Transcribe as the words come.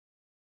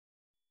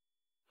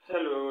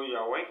Hello, you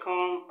are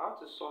welcome. How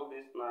to solve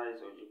this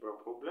nice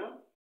algebra problem?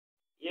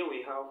 Here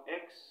we have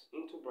x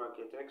into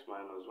bracket x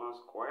minus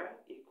 1 square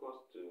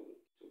equals to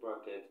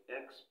bracket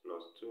x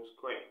plus 2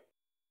 square.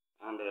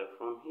 And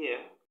from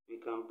here,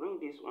 we can bring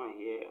this one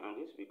here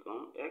and this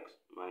become x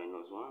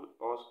minus 1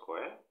 all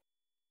square.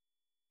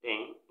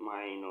 Then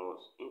minus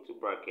into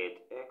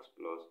bracket x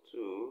plus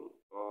 2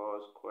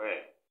 all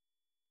square,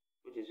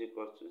 which is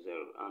equal to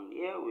 0. And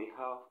here we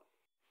have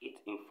it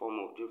in form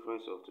of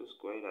difference of 2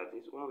 square. That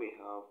is when we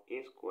have a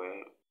square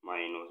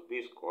minus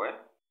b square.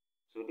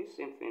 So this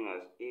same thing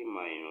as a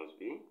minus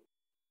b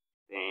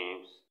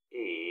times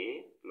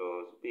a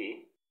plus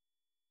b,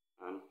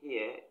 and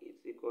here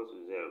it's equal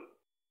to 0.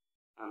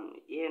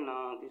 And here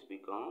now this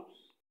becomes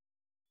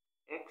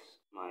x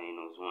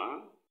minus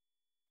 1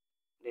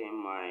 then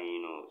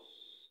minus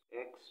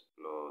x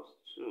plus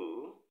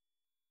 2,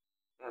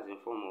 that's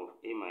in form of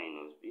a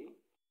minus b,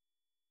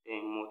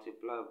 then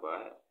multiply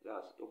by,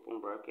 that's open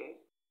bracket,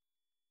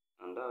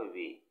 and that will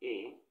be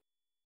a,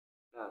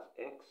 that's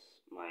x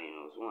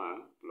minus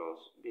 1 plus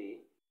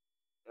b,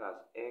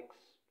 that's x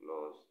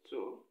plus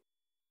 2,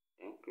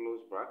 and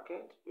close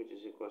bracket, which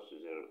is equal to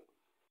 0.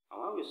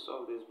 And when we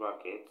solve these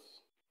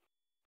brackets,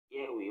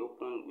 here we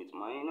open with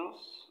minus,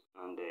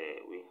 and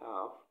we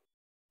have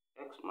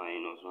x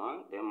minus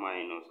 1, then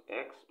minus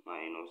x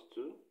minus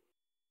 2,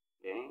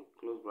 then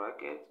close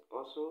bracket.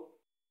 Also,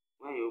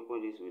 when you open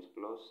this with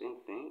plus,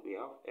 same thing, we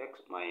have x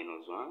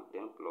minus 1,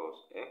 then plus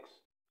x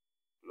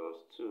plus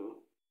 2,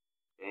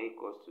 then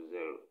equals to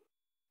 0.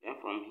 Then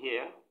from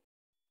here,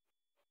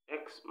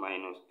 x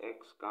minus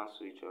x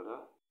cancel each other,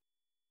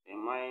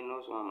 then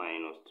minus 1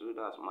 minus 2,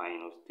 that's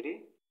minus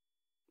 3,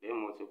 then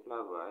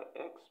multiply by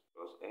x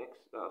plus x,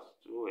 that's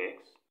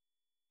 2x,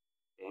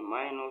 then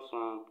minus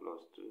 1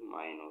 plus 2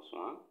 minus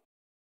 1,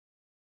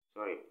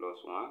 plus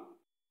 1,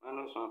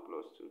 minus 1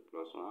 plus 2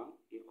 plus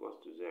 1 equals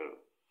to 0.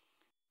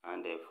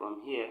 And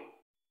from here,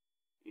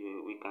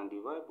 we can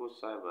divide both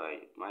sides by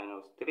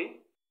minus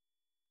 3.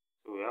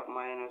 So we have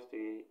minus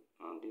 3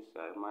 on this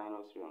side,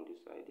 minus 3 on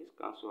this side. This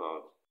cancel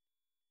out.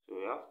 So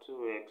we have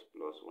 2x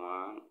plus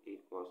 1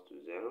 equals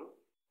to 0.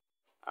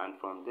 And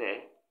from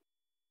there,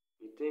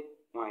 we take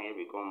 1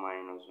 here become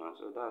minus 1.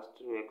 So that's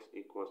 2x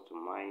equals to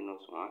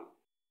minus 1.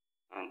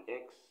 And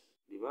x,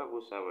 divide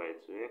both sides by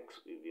 2, x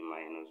will be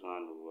minus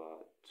 1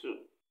 over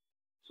 2.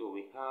 So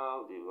we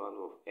have the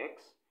value of x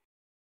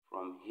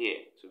from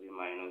here to be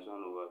minus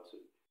 1 over 2.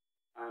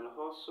 And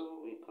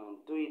also we can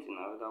do it in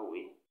another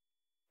way.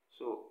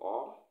 So,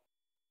 or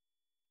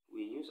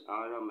we use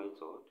another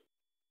method.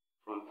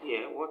 From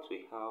here, what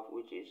we have,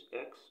 which is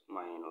x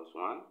minus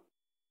 1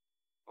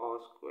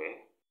 all square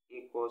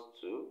equals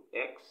to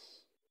x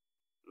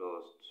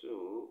plus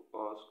 2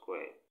 all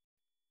square.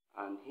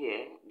 And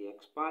here, the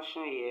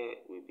expansion here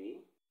will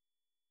be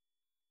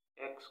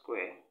x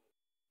square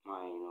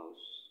minus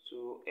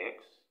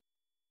 2x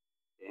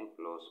then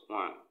plus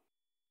 1.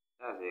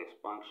 That's the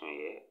expansion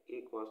here,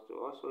 equals to,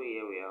 also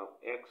here we have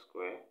x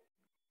square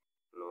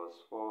plus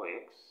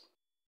 4x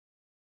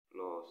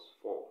plus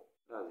 4.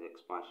 That's the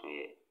expansion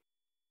here.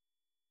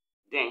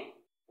 Then,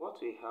 what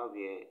we have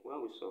here, when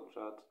we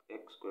subtract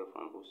x square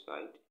from both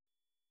sides,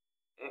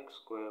 x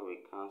square will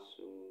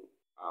cancel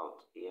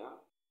out here.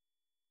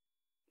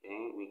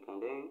 Then we can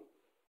then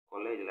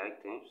collect the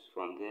like terms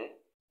from there.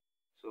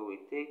 So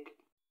we take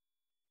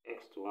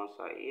x to one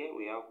side. Here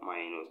we have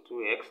minus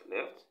 2x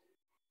left.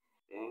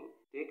 Then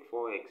take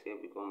 4x here,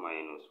 become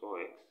minus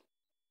 4x.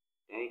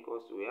 Then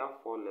equals to, we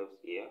have 4 left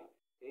here.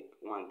 Take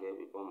 1 there,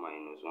 become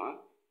minus 1.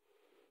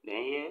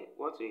 Then here,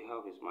 what we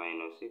have is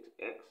minus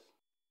 6x,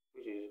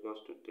 which is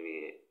equals to 3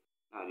 here.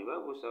 Now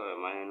divide both sides by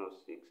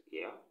minus 6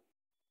 here.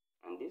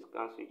 And this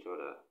cancel each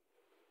other.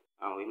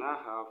 And we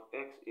now have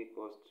x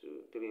equals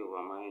to 3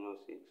 over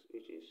minus 6,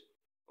 which is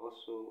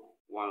also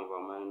 1 over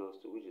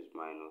minus 2, which is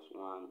minus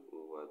 1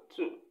 over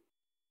 2.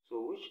 So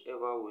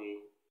whichever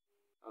way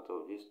out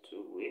of these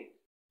two ways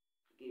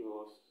give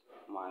us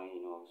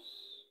minus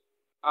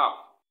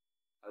half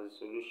as a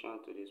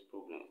solution to this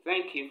problem.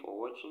 Thank you for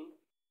watching.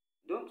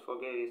 Don't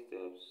forget these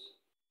steps.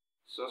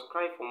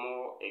 Subscribe for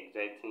more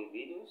exciting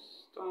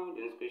videos. Turn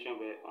the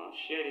notification bell on.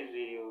 Share this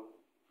video.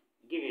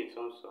 Give it a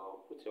thumbs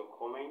up. Put your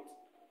comments.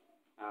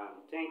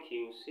 And thank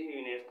you. See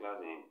you next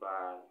class and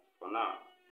bye for now.